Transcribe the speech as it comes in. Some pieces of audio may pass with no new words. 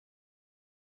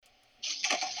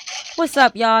What's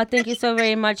up, y'all? Thank you so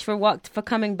very much for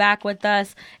coming back with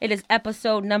us. It is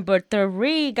episode number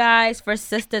 3, guys, for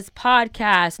Sista's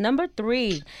podcast, number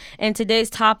 3. And today's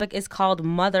topic is called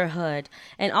motherhood.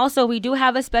 And also, we do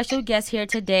have a special guest here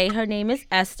today. Her name is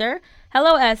Esther.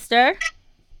 Hello, Esther.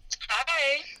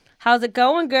 Hi. How's it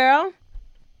going, girl?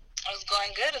 It's going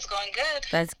good. It's going good.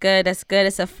 That's good. That's good.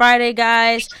 It's a Friday,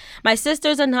 guys. My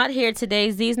sisters are not here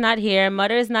today. Z's not here.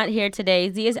 Mother is not here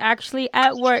today. Z is actually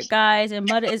at work, guys. And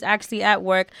Mother is actually at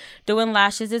work doing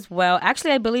lashes as well.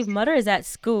 Actually, I believe Mother is at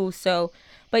school. So,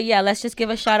 but yeah, let's just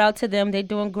give a shout out to them. They're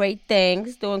doing great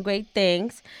things. Doing great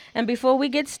things. And before we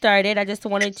get started, I just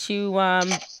wanted to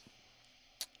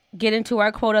get into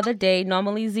our quote of the day.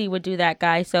 Normally Z would do that,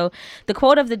 guys. So the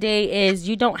quote of the day is,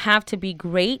 you don't have to be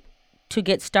great to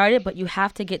get started, but you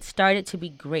have to get started to be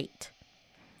great.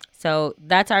 So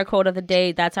that's our quote of the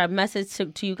day. That's our message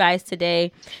to you guys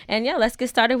today. And yeah, let's get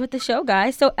started with the show,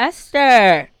 guys. So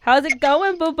Esther, how's it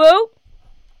going, boo-boo?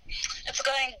 It's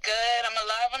going good. I'm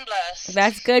alive and blessed.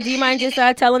 That's good. Do you mind just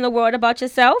telling the world about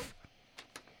yourself?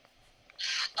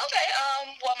 Okay.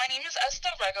 Well, my name is Esther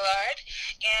Regaillard,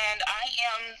 and I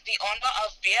am the owner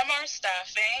of BMR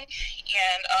Staffing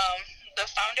and the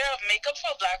founder of Makeup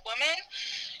for Black Women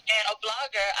and a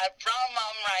blogger at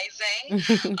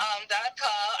brownmomrising.com.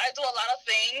 I do a lot of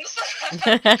things.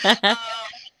 I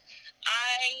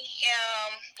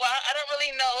don't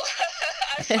really know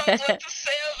what to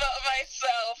say about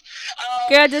myself.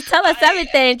 Girl, just tell us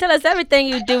everything. Tell us everything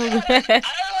you do. I don't know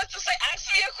what to say.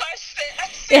 Ask me a question.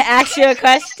 Yeah, ask you a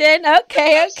question.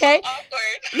 Okay. So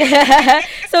awkward.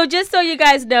 So just so you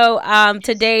guys know,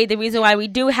 today, the reason why we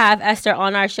do have Esther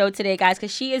on our show today, guys,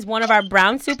 because she is one of our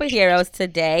brown superheroes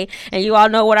today. And you all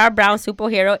know what our brown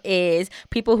superhero is.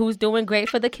 People who's doing great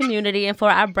for the community and for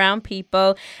our brown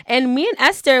people. And me and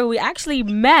Esther, we actually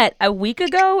met a week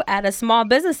ago at a small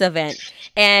business event.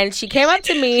 And she came up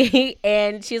to me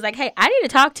and she's like, hey, I need to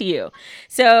talk to you.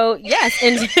 So, yes.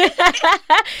 And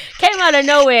came out of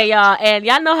nowhere, y'all. And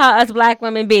y'all know how us black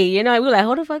women be. You know, we were like,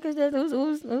 who the fuck is this?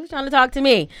 Who's trying to talk to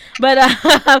me? But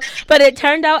it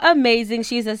turned out amazing.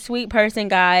 She's a sweet person,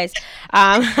 guys.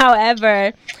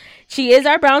 However, she is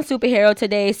our brown superhero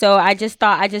today. So I just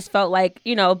felt like,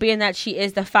 you know, being that she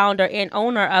is the founder and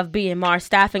owner of BMR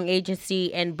Staffing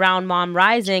Agency and Brown Mom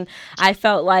Rising, I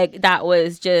felt like that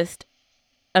was just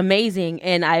amazing.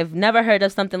 And I've never heard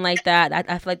of something like that.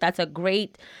 I feel like that's a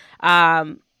great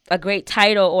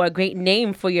title or a great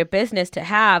name for your business to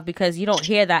have, because you don't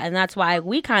hear that. And that's why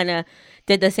we kind of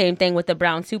did the same thing with the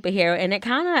brown superhero, and it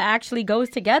kind of actually goes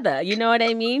together. You know what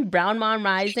I mean? Brown Mom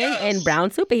Rising and brown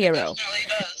superhero. It definitely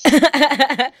does. It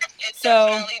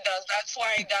definitely does. That's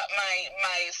why I got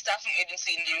my staffing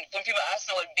agency name. When people ask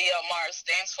me what BMR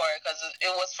stands for, because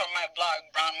it was from my blog,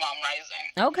 Brown Mom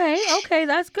Rising. Okay,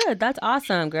 that's good. That's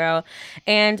awesome, girl.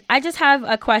 And I just have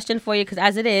a question for you, because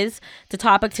as it is, the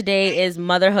topic today is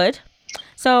motherhood.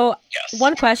 So Yes.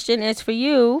 one question is for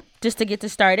you, just to get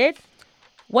this started.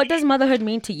 What does motherhood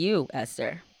mean to you,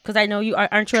 Esther? Because I know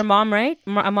aren't you a mom, right?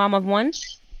 A mom of one?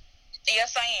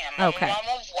 Yes, I am. Okay. I'm a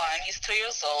mom of one. He's 2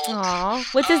 years old. Aw,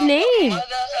 what's his What name?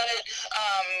 motherhood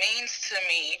means to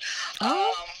me.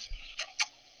 Oh.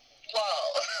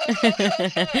 Well,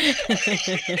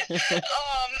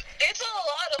 it's a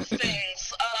lot of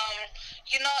things.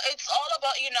 It's all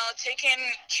about, taking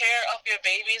care of your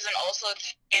babies and also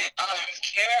taking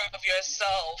care of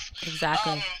yourself.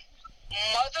 Exactly.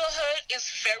 Motherhood is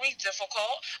very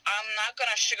difficult. I'm not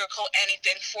going to sugarcoat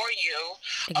anything for you.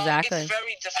 Exactly. It's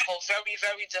very difficult, very,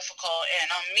 very difficult. And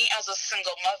me as a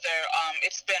single mother,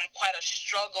 it's been quite a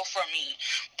struggle for me.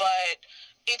 But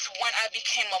it's when I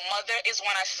became a mother is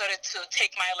when I started to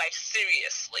take my life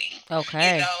seriously.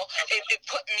 Okay. It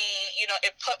put me,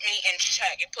 it put me in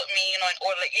check. It put me, in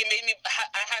order. Like, it made me,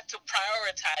 I had to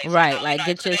prioritize. Right, like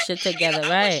get your shit together,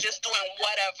 right? I was just doing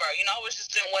whatever. I was just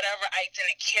doing whatever. I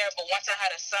didn't care. But once I had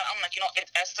a son, I'm like,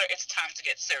 Esther, it's time to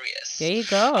get serious. There you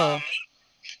go.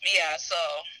 So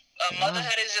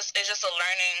motherhood is just a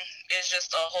learning. It's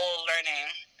just a whole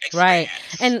learning experience. Right.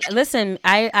 And listen,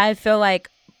 I feel like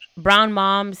brown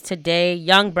moms today,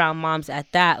 young brown moms at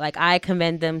that, like I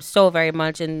commend them so very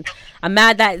much. And I'm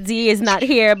mad that Z is not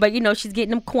here, but she's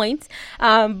getting them coins.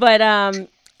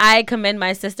 I commend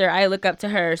my sister. I look up to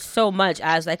her so much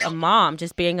as like a mom,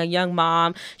 just being a young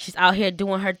mom. She's out here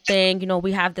doing her thing.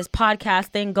 We have this podcast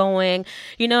thing going,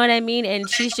 you know what I mean? And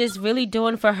she's just really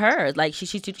doing for her. Like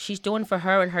she's doing for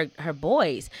her and her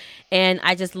boys. And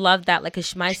I just love that. Like,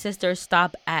 'cause my sister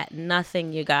stop at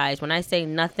nothing, you guys. When I say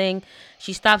nothing,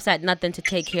 she stops at nothing to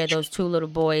take care of those two little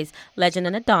boys, Legend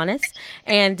and Adonis.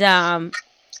 And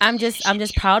I'm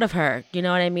just proud of her. You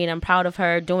know what I mean? I'm proud of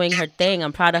her doing her thing.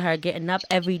 I'm proud of her getting up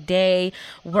every day,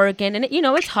 working. And,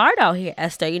 it's hard out here,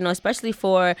 Esther, especially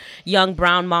for young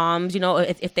brown moms,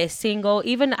 if they're single.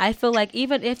 Even I feel like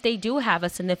even if they do have a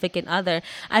significant other,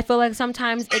 I feel like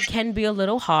sometimes it can be a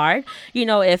little hard,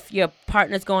 if your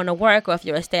partner's going to work or if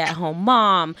you're a stay-at-home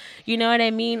mom. You know what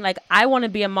I mean? Like, I want to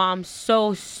be a mom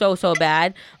so, so, so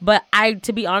bad. But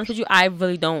to be honest with you, I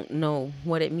really don't know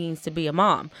what it means to be a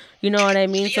mom. You know what I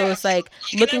mean? So it's like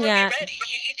looking at.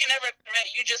 You can never be ready.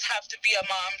 You just have to be a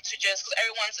mom because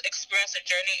everyone's experience and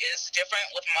journey is different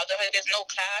with motherhood. There's no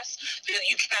class.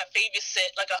 You cannot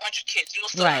babysit like 100 kids. You will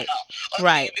still not know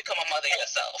until you become a mother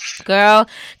yourself. Girl,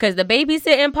 because the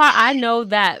babysitting part, I know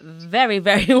that very,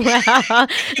 very well.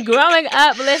 Growing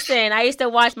up, listen, I used to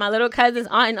watch my little cousins,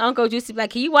 aunt and uncle used to be like,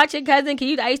 can you watch your cousin?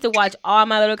 I used to watch all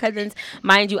my little cousins.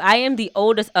 Mind you, I am the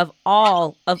oldest of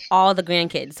all the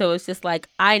grandkids. So it's just like,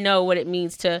 I know what it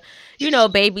means to,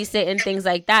 babysit and things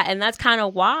like that. And that's kind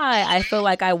of why I feel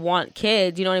like I want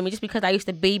kids, you know what I mean? Just because I used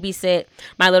to babysit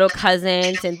my little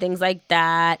cousins and things like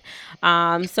that.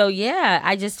 So yeah,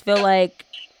 I just feel like,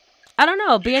 I don't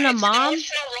know, being a mom. It's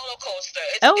an emotional roller coaster.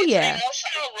 It's an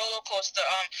emotional roller coaster.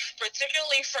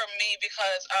 Particularly for me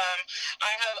because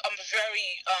I'm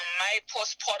very my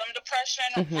postpartum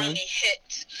depression really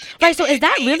hit. Right. So is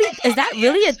that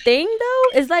really a thing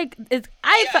though?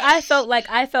 I felt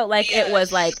like it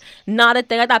was like not a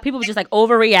thing. I thought people were just like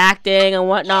overreacting and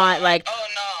whatnot. Like. Oh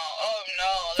no.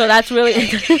 So that's really. You know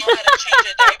how to change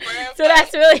a diaper, so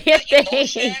that's really a thing.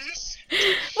 Emotions,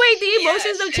 wait, the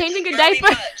emotions of changing a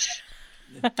diaper.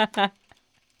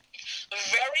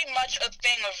 Very much a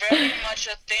thing,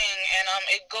 and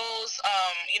it goes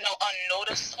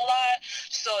unnoticed a lot.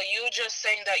 So you just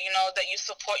saying that that you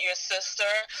support your sister,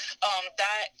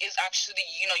 that is actually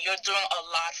you're doing a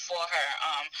lot for her.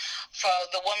 For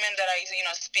the woman that I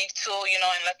speak to,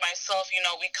 and like myself,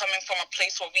 we coming from a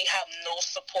place where we have no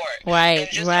support. Right,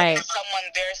 and just right. Having someone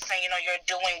there saying you're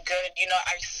doing good,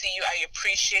 I see you, I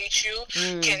appreciate you,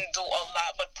 can do a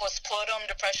lot. But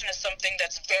postpartum depression is something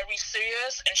that's very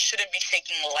serious and shouldn't be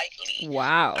taken lightly.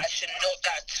 Wow. I should note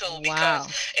that too. Because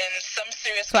in some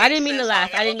serious So cases, I didn't mean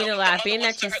to laugh. Being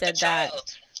that you said that.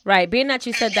 Right. Being that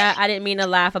you said that, I didn't mean to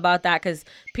laugh about that because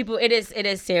people, it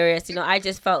is serious. I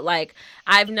just felt like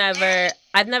I've never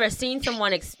seen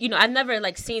someone, I've never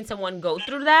seen someone go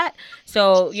through that.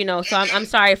 So, so I'm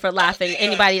sorry for laughing.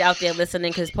 Anybody out there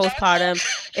listening, because postpartum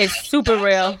is super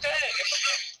real. Okay.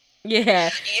 Yeah.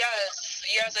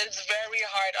 Yes, it's very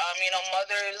hard.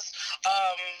 Mothers,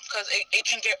 because it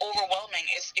can get overwhelming.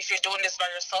 If you're doing this by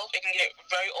yourself, it can get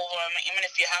very overwhelming. Even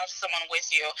if you have someone with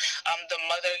you, the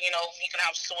mother, you can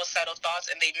have suicidal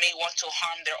thoughts, and they may want to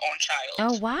harm their own child.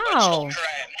 Oh wow! Or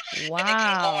children. Wow! And it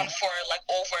can go on for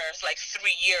over 3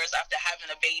 years after having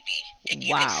a baby.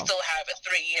 You can still have it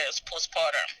 3 years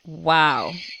postpartum.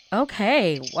 Wow.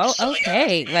 Okay. Well.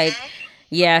 Okay.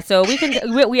 Yeah, so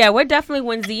we're definitely,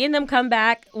 when Z and them come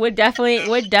back, we're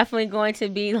definitely going to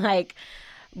be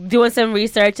doing some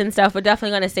research and stuff. We're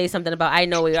definitely going to say something about, I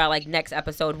know we are next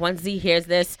episode. Once Z hears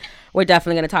this, we're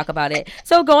definitely going to talk about it.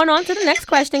 So going on to the next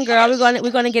question, girl, we're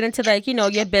going to get into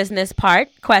your business part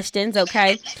questions.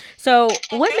 Okay. So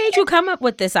what made you come up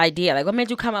with this idea? What made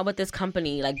you come up with this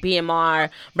company, BMR,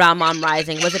 Brown Mom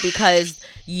Rising? Was it because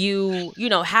you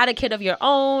had a kid of your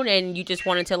own and you just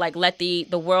wanted to let the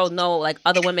world know,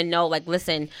 other women know,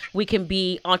 listen, we can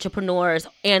be entrepreneurs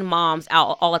and moms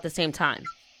all at the same time?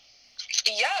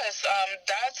 Yes,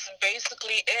 that's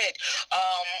basically it.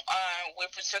 We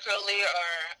particularly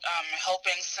are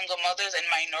helping single mothers and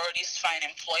minorities find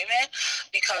employment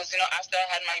because, after I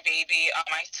had my baby,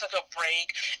 I took a break,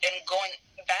 and going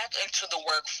back into the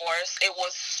workforce, it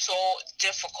was so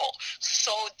difficult. It's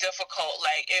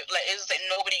like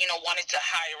nobody, wanted to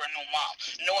hire a new mom.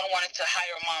 No one wanted to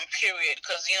hire a mom, period,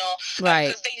 because, right.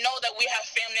 Because they know that we have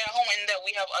family at home and that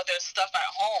we have other stuff at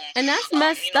home. And that's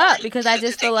messed up because I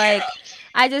just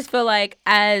feel like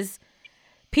as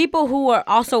people who are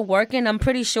also working, I'm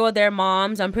pretty sure they're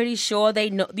moms. I'm pretty sure they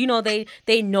know,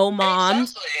 they know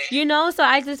moms, exactly. So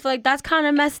I just feel like that's kind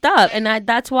of messed up. And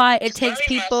that's why it takes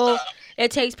people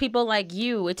like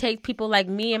you. It takes people like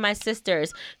me and my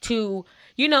sisters to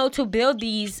build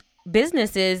these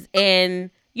businesses and,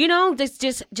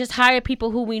 just hire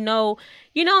people who we know,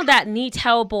 that needs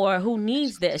help or who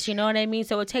needs this, you know what I mean?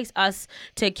 So it takes us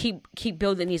to keep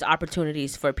building these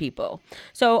opportunities for people.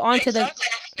 So on to the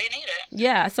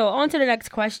next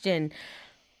question.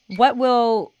 What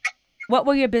will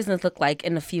your business look like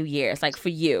in a few years, for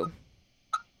you?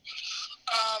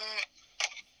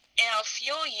 In a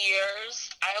few years,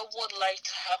 I would like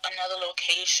to have another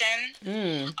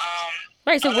location.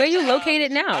 Right. So where are you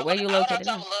located now? Where are you located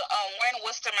now? We're in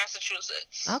Worcester,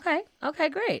 Massachusetts. Okay. Okay.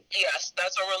 Great. Yes,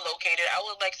 that's where we're located. I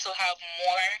would like to have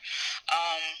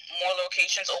more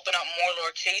locations, open up more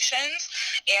locations,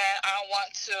 and I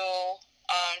want to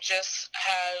just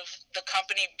have the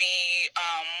company be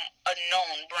a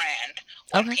known brand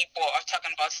when people are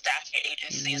talking about staffing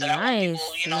agencies. And I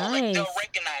want people, like they'll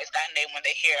recognize that name when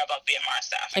they hear about BMR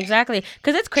staffing. Exactly.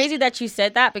 Because it's crazy that you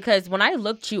said that, because when I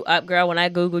looked you up, girl, when I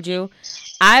Googled you,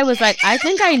 I was like, I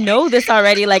think I know this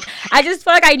already. Like, I just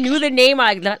felt like I knew the name.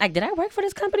 Like, did I work for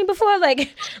this company before? Like,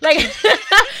 for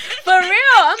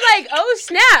real. I'm like, oh,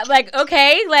 snap. Like,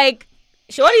 okay, like,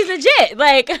 Shorty's legit.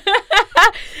 Like,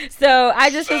 so I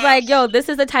just was like, yo, this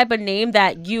is the type of name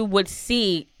that you would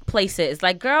see places.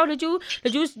 Like, girl, did you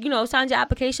sign your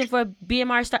application for a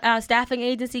BMR staffing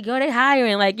agency? Girl, they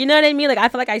hiring. Like, you know what I mean? Like, I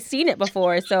feel like I've seen it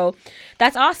before. So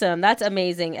that's awesome. That's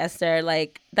amazing, Esther.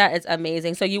 Like, that is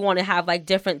amazing. So you want to have like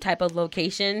different type of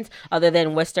locations other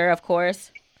than Worcester, of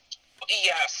course.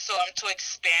 Yes, so to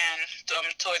expand,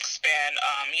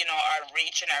 our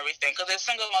reach and everything, because there's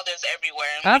single mothers everywhere.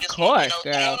 And of course,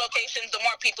 girl. The more locations, the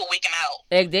more people we can help.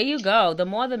 Like, there you go. The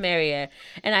more, the merrier.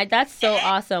 And that's so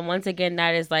awesome. Once again,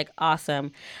 that is like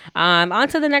awesome. On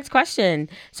to the next question.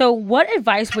 So, what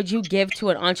advice would you give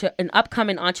to an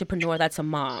upcoming entrepreneur that's a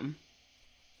mom?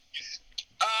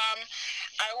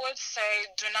 I would say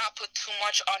do not put too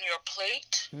much on your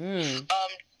plate.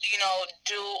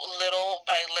 Do little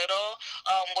by little.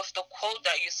 With the quote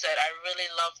that you said, I really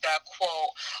love that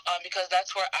quote because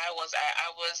that's where I was at. I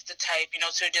was the type,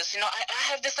 to just, I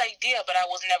have this idea, but I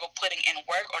was never putting in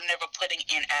work or never putting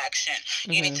in action.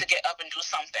 You need to get up and do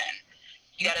something.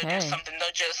 You got to do something.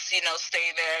 Don't just, stay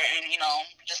there and,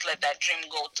 just let that dream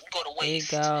go to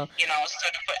waste. There you go.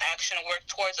 Start to put action and work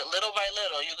towards it little by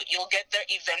little. You'll get there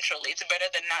eventually. It's better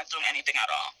than not doing anything at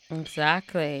all.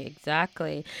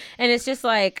 Exactly. And it's just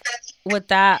like, with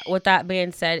that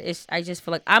being said, I just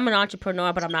feel like I'm an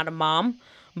entrepreneur, but I'm not a mom.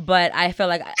 But I feel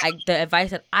like the advice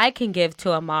that I can give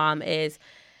to a mom is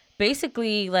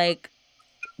basically like,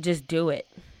 just do it.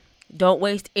 Don't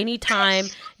waste any time.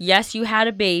 Yes, you had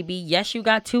a baby. Yes, you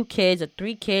got 2 kids or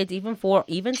 3 kids, even 4,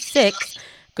 even 6.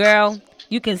 Girl,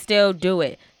 you can still do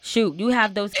it. Shoot, you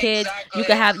have those kids.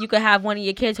 Exactly. You could have one of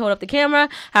your kids hold up the camera.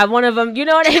 Have one of them, you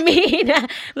know what I mean?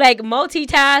 Like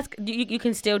multitask. You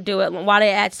can still do it while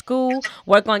they're at school.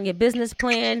 Work on your business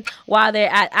plan while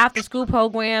they're at after school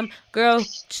program. Girl,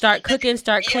 start cooking,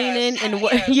 start cleaning, and It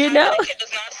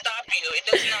does not stop you.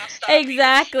 It does not stop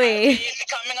exactly. You.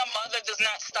 Becoming a mother does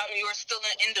not stop you. You are still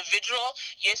an individual.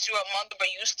 Yes, you're a mother, but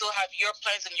you still have your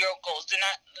plans and your goals. Do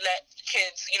not let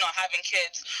kids, having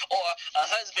kids or a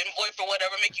husband, boyfriend,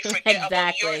 whatever, make you forget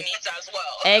about your needs as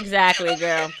well. Exactly,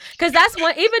 girl. Because that's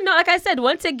one. Even though, like I said,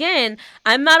 once again,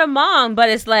 I'm not a mom, but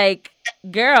it's like,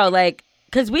 girl, like.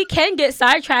 Because we can get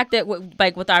sidetracked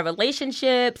with our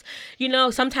relationships,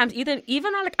 sometimes even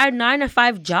like our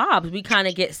 9-to-5 jobs, we kind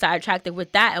of get sidetracked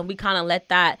with that, and we kind of let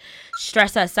that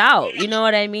stress us out. You know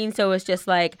what I mean? So it's just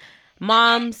like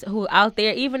moms who out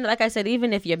there, even like I said,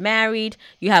 even if you're married,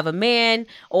 you have a man,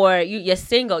 or you're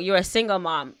single, you're a single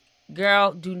mom.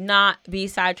 Girl, do not be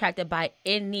sidetracked by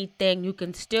anything. You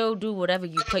can still do whatever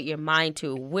you put your mind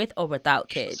to, with or without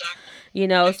kids.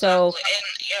 Exactly. So. And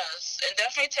yes, and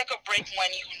definitely take a break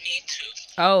when you need to.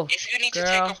 Oh, if you need to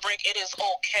take a break, it is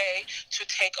okay to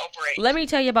take a break. Let me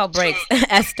tell you about breaks,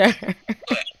 Esther. Go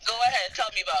ahead, tell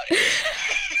me about it.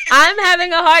 I'm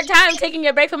having a hard time taking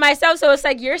a break for myself, so it's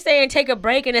like you're saying take a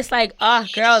break, and it's like, oh,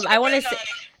 girl, I want to say,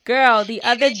 girl, the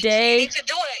other day. You need to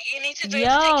do it. You need to do it to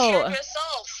take care of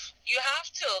yourself. You have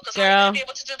to, because I'm going to be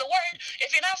able to do the work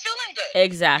if you're not feeling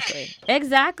good.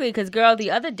 Exactly, because, girl,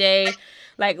 the other day,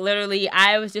 like, literally,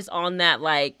 I was just on that,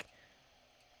 like,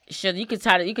 you could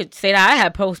say that I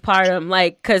had postpartum,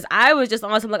 like, because I was just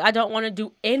on some, like, I don't want to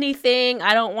do anything.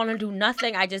 I don't want to do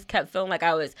nothing. I just kept feeling like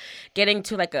I was getting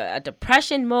to, like, a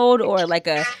depression mode, or, like,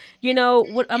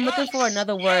 what I'm looking for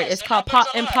another word. It's called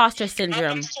imposter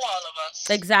syndrome.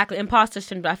 Exactly, imposter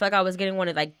syndrome. I feel like I was getting one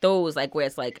of, like, those, like, where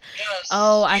it's like,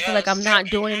 I feel like I'm not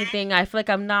doing anything. I feel like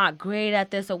I'm not great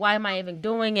at this, so why am I even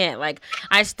doing it? Like,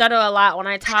 I stutter a lot when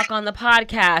I talk on the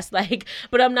podcast, like,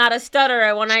 but I'm not a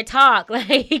stutterer when I talk,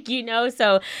 like,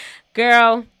 so,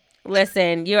 girl,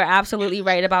 listen, you're absolutely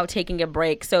right about taking a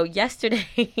break. So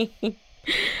yesterday,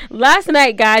 last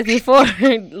night, guys,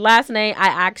 last night, I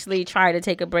actually tried to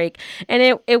take a break,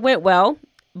 and it went well.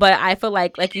 But I feel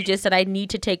like you just said, I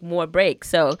need to take more breaks.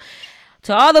 So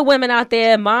to all the women out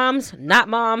there, moms, not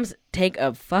moms, take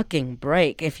a fucking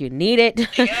break if you need it.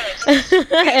 Yes,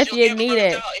 If you'll you get need burnt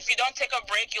it. out. If you don't take a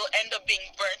break, you'll end up being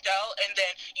burnt out, and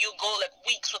then you go like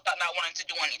weeks without not wanting to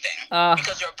do anything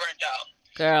because you're burnt out.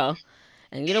 Girl.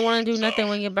 And you don't want to do nothing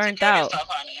when you're burnt take care out. Of yourself,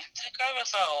 honey. Take care of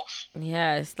yourself.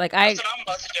 Yes, like That's what I'm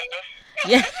about to do.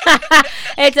 Yeah,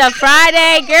 it's a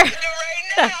Friday, girl.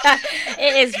 Right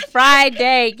It is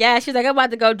Friday. Yeah, she's like, I'm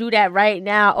about to go do that right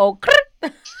now. Oh,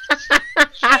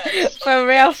 for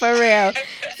real.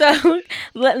 So,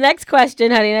 next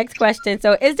question, honey. Next question.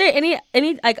 So, is there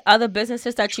any like other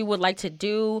businesses that you would like to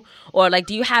do, or like,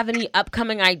 do you have any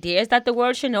upcoming ideas that the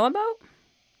world should know about?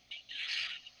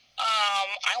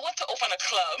 I want to open a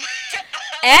club.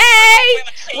 Hey,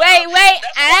 wait,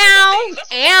 ow.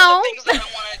 Things that I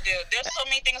want to do. There's so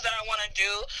many things that I want to do,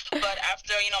 but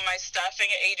after my staffing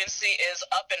agency is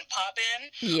up and popping,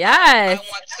 yes,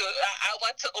 I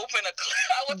want to open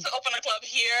a club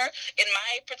here in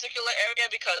my particular area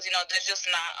because there's just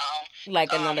not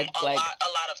like another a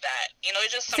lot of that.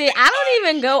 It's just see. I don't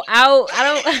even go out. I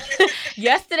don't.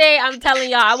 Yesterday, I'm telling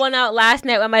y'all, I went out last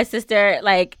night with my sister,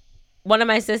 like one of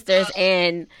my sisters,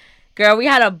 and girl, we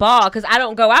had a ball because I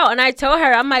don't go out. And I told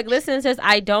her, I'm like, listen, sis,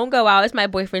 I don't go out. It's my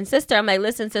boyfriend's sister. I'm like,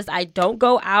 listen, sis, I don't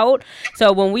go out.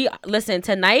 So when we listen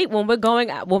tonight, when we're going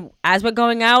out, as we're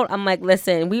going out, I'm like,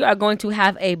 listen, we are going to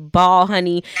have a ball,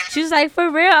 honey. She's like,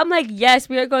 for real? I'm like, yes,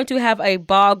 we are going to have a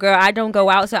ball, girl. I don't go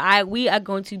out, so we are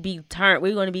going to be turned.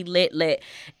 We're going to be lit.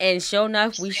 And sure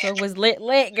enough, we sure was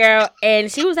lit, girl. And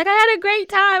she was like, I had a great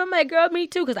time. I'm like, girl, me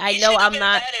too, because I know I'm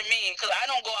not. Mad at me because I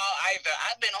don't go out either.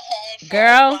 I've been home for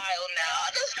girl. A while now.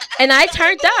 And I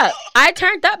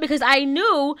turned up because I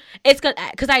knew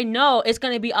I know it's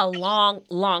gonna be a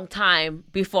long time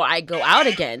before I go out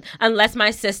again, unless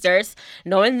my sisters,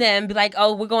 knowing them, be like,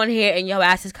 oh, we're going here and your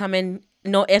ass is coming.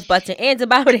 No ifs, buts, and ands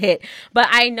about it. But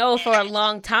I know for a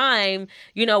long time,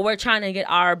 we're trying to get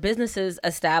our businesses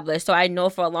established. So I know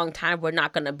for a long time we're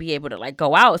not going to be able to like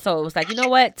go out. So it was like, you know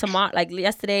what? Tomorrow, like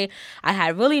yesterday, I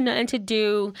had really nothing to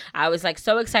do. I was like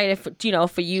so excited for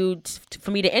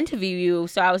for me to interview you.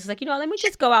 So I was just like, let me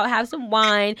just go out, have some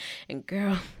wine. And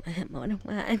girl, I had more than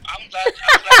wine. I'm glad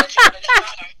that you had a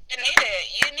time. You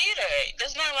need it.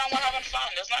 There's nothing wrong with having fun.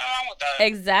 There's nothing wrong with that.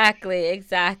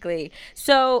 Exactly.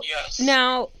 So yes.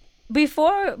 Now,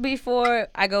 before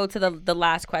I go to the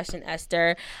last question,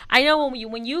 Esther, I know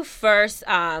when you first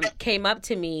came up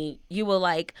to me, you were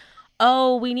like,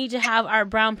 oh, we need to have our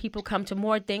brown people come to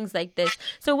more things like this.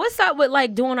 So what's up with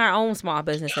like doing our own small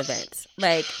business events?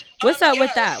 Like, what's up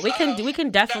with that? We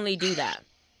can definitely do that.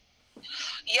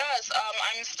 Yes,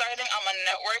 I'm starting a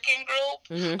networking group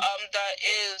that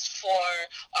is for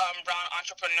brown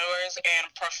entrepreneurs and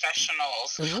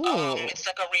professionals. It's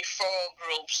like a referral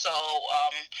group. So,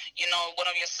 one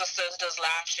of your sisters does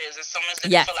lashes. If someone's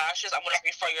looking for lashes, I'm going to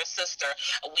refer your sister.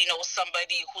 We know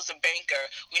somebody who's a banker.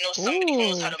 We know somebody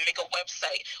who knows how to make a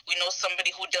website. We know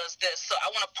somebody who does this. So I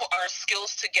want to put our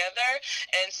skills together,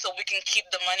 and so we can keep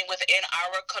the money within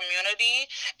our community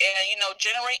and,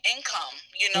 generate income,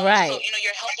 Right. So,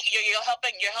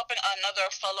 you're helping another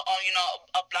fellow on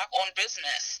a black owned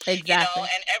business. Exactly.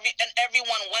 And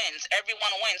everyone wins.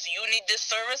 You need this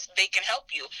service, they can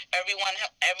help you. Everyone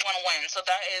wins. So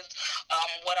that is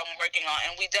what I'm working on,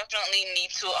 and we definitely need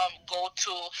to go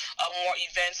to more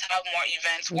events, have more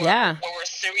events where we're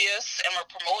serious and we're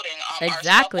promoting exactly our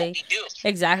stuff, what we do.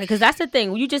 Exactly, because that's the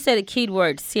thing. You just said a key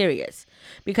word, serious,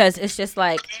 because it's just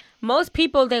like most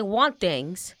people, they want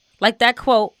things like that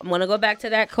quote. I'm gonna go back to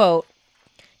that quote.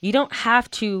 You don't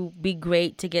have to be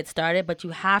great to get started, but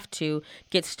you have to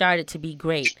get started to be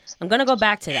great. I'm going to go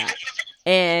back to that.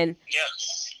 And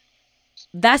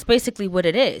that's basically what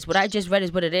it is. What I just read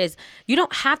is what it is. You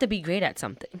don't have to be great at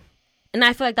something. And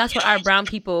I feel like that's what our brown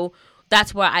people,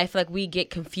 that's where I feel like we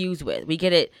get confused with. We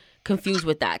get it confused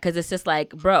with that because it's just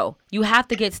like, bro, you have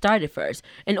to get started first.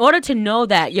 In order to know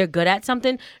that you're good at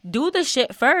something, do the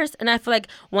shit first. And I feel like,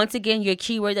 once again, your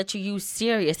keyword that you use,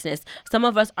 seriousness. Some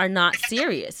of us are not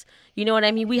serious. You know what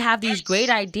I mean? We have these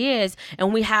great ideas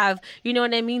and we have,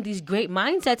 these great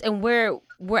mindsets, and we're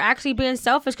actually being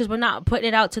selfish because we're not putting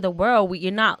it out to the world.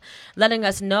 You're not letting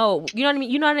us know. You know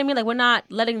what I mean? Like, we're not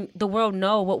letting the world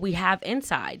know what we have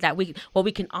inside, what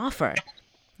we can offer.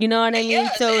 You know what I mean?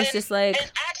 Yes, so it's just like,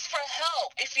 and ask for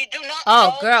help. If you do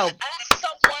not girl. Ask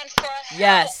someone for help.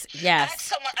 Yes. Ask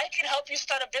someone, I can help you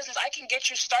start a business. I can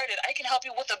get you started. I can help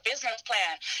you with a business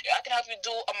plan. I can help you do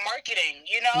a marketing,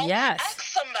 Yes. Ask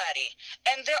somebody.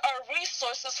 And there are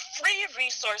resources, free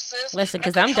resources. Listen,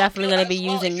 because I'm definitely going to be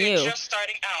using you. Just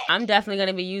starting out. I'm definitely going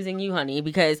to be using you, honey,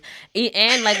 because,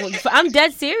 and like, I'm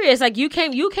dead serious. Like, you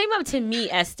came up to me,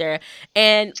 Esther,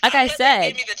 and like I said.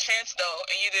 You gave me the chance, though,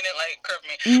 and you didn't, like, curb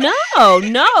me.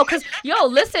 No, because,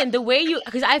 listen, the way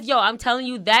I'm telling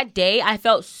you, that day, I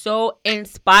felt so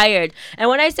inspired. And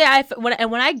when I say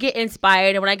when I get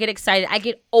inspired and when I get excited, I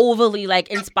get overly, like,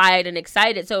 inspired and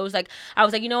excited. So it was like, I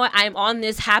was like, you know what? I'm on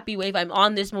this happy wave. I'm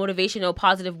on this motivational,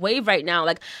 positive wave right now.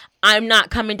 Like, I'm not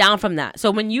coming down from that.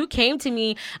 So when you came to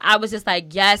me, I was just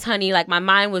like, yes, honey. Like, my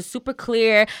mind was super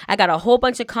clear. I got a whole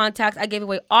bunch of contacts. I gave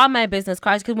away all my business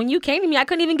cards because when you came to me, I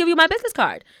couldn't even give you my business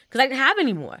card because I didn't have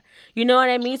any more. You know what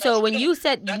I mean? So when you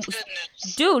said,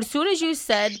 dude, as soon as you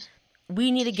said, we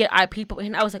need to get our people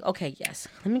in, I was like, okay, yes.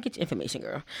 Let me get your information,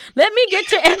 girl. Let me get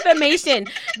your information.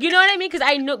 You know what I mean? Because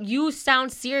I know you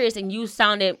sound serious and you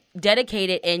sounded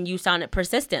dedicated and you sounded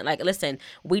persistent. Like, listen,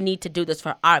 we need to do this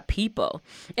for our people.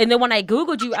 And then when I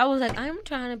Googled you, I was like, I'm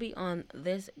trying to be on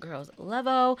this girl's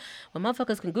level when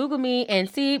motherfuckers can Google me and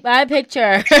see my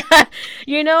picture.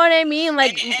 You know what I mean?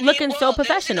 Like, and looking so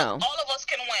professional. All of us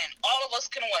can win. All of us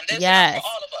can win. There's yes. For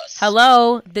all of us.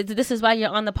 Hello. This is why you're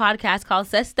on the podcast called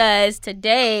Sistas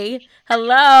today.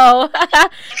 Hello.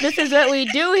 This is what we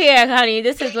do here, honey.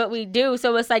 This is what we do.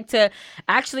 So it's like to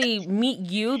actually meet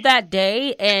you that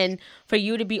day and for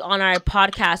you to be on our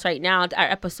podcast right now, our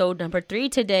episode number 3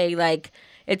 today, like,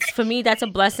 it's, for me, that's a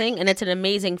blessing and it's an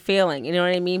amazing feeling. You know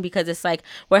what I mean? Because it's like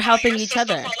we're helping each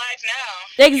other.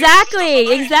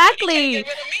 Exactly. Exactly.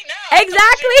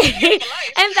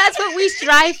 And that's what we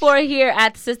strive for here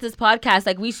at Sistas Podcast.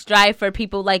 Like, we strive for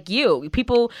people like you.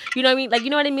 People, you know what I mean? Like, you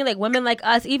know what I mean? Like, women like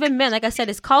us, even men. Like I said,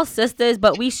 it's called Sistas,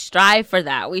 but we strive for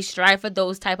that. We strive for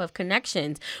those type of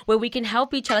connections where we can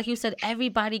help each other. Like you said,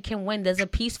 everybody can win. There's a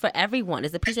piece for everyone.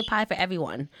 There's a piece of pie for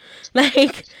everyone.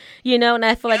 Like, you know, and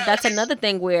I feel like that's another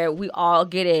thing where we all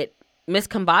get it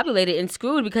miscombobulated and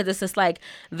screwed because it's just like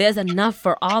there's enough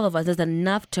for all of us. There's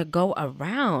enough to go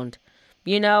around,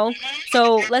 you know?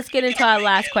 So let's get into our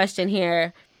last question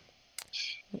here.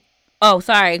 Oh,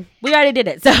 sorry. We already did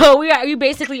it. So you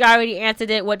basically already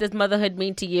answered it. What does motherhood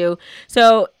mean to you?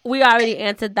 So we already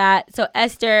answered that. So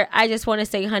Esther, I just want to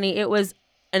say, honey, it was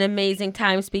an amazing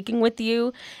time speaking with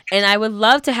you, and I would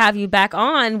love to have you back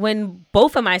on when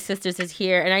both of my sisters is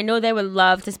here, and I know they would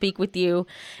love to speak with you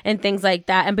and things like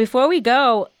that. And before we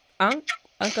go,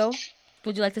 Uncle,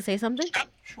 would you like to say something?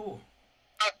 Sure.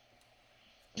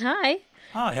 Hi,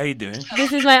 how you doing?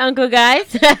 This is my uncle,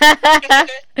 guys.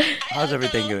 How's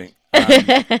everything going?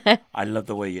 I love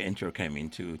the way your intro came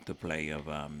into the play of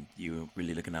you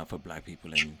really looking out for black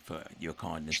people and for your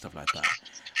kind and stuff like that.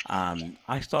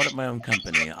 I started my own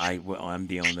company. I'm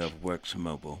the owner of Works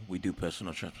Mobile. We do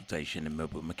personal transportation and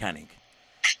mobile mechanic.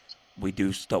 We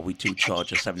do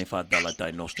charge a $75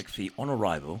 diagnostic fee on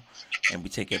arrival, and we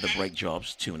take care of the brake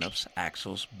jobs, tune-ups,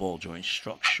 axles, ball joints,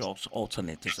 struck shocks,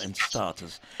 alternators, and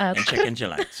starters, and check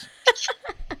engine lights.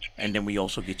 And then we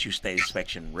also get you state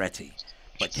inspection ready.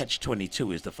 But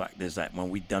catch-22 is the fact is that when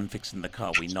we're done fixing the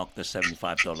car, we knock the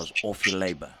 $75 off your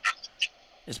labor.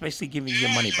 It's basically giving you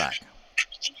your money back.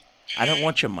 I don't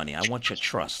want your money. I want your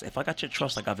trust. If I got your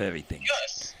trust, I got everything.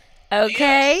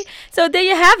 Okay, so there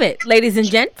you have it, ladies and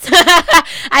gents.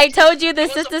 I told you the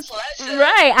Sistas,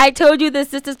 right? I told you the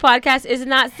Sistas podcast is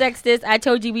not sexist. I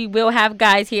told you we will have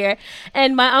guys here,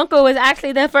 and my uncle was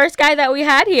actually the first guy that we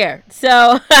had here.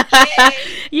 So,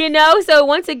 you know, so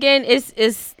once again,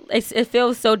 it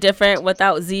feels so different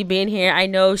without Z being here. I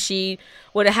know she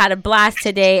would have had a blast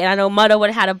today, and I know Mother would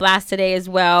have had a blast today as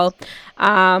well.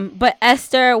 But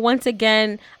Esther, once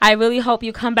again, I really hope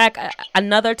you come back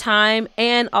another time.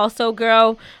 And also,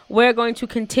 girl, we're going to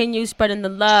continue spreading the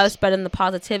love, spreading the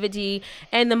positivity,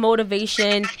 and the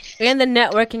motivation, and the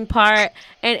networking part.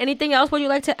 And anything else would you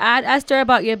like to add, Esther,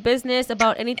 about your business,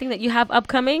 about anything that you have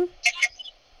upcoming?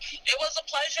 It was a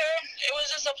pleasure. It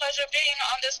was just a pleasure being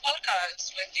on this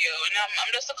podcast with you. And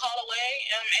I'm just a call away.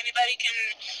 Anybody can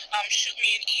shoot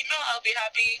me an email. I'll be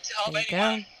happy to help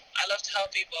anyone. I love to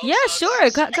help people. Yeah, so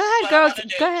sure. Go ahead, girl.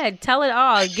 Go ahead. Tell it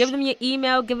all. Give them your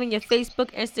email. Give them your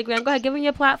Facebook, Instagram. Go ahead. Give them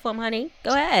your platform, honey.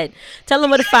 Go ahead. Tell them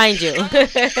where to find you. You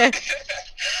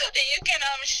can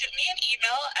shoot me an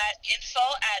email at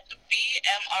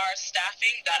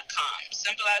info@bmrstaffing.com.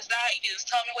 Simple as that. You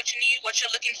just tell me what you need, what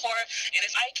you're looking for, and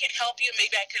if I can help you,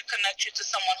 maybe I can connect you to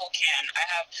someone who can. I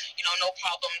have, no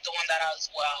problem doing that as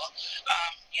well.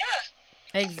 Yeah.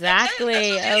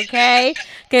 Exactly. Okay.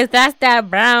 Because that's that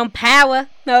brown power.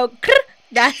 No,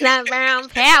 that's not brown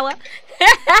power.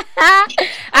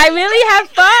 I really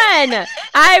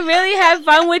have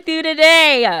fun with you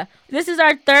today. This is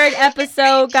our third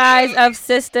episode, guys, of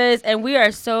Sisters, and we are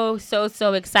so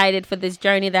excited for this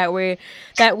journey that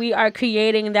we are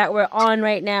creating, that we're on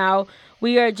right now.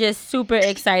 We are just super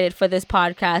excited for this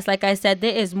podcast. Like I said,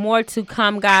 there is more to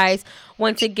come, guys.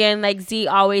 Once again, like Z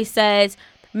always says,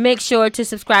 make sure to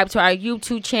subscribe to our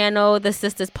YouTube channel, the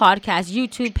Sisters Podcast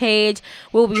YouTube page.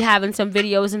 We'll be having some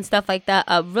videos and stuff like that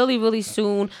up really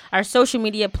soon. Our social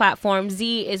media platform,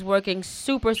 Z is working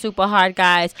super hard,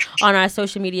 guys, on our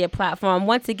social media platform.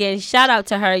 Once again, shout out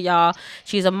to her, y'all.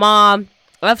 She's a mom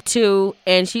of 2,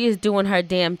 and she is doing her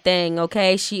damn thing,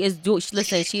 okay? She's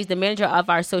the manager of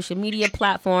our social media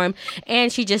platform,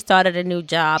 and she just started a new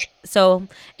job. So,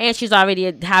 and she's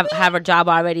already have her job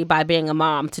already by being a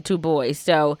mom to 2 boys.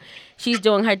 So, she's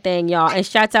doing her thing, y'all. And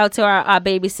shouts out to our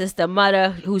baby sister, Mother,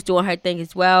 who's doing her thing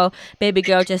as well. Baby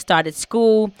girl just started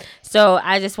school. So,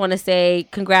 I just want to say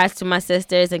congrats to my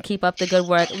sisters and keep up the good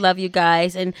work. Love you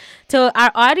guys. And to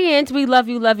our audience, we love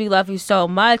you so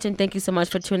much. And thank you so much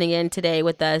for tuning in today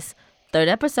with us. 3rd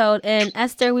episode. And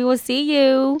Esther, we will see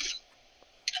you.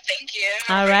 Thank you.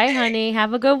 All right, honey.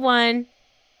 Have a good one.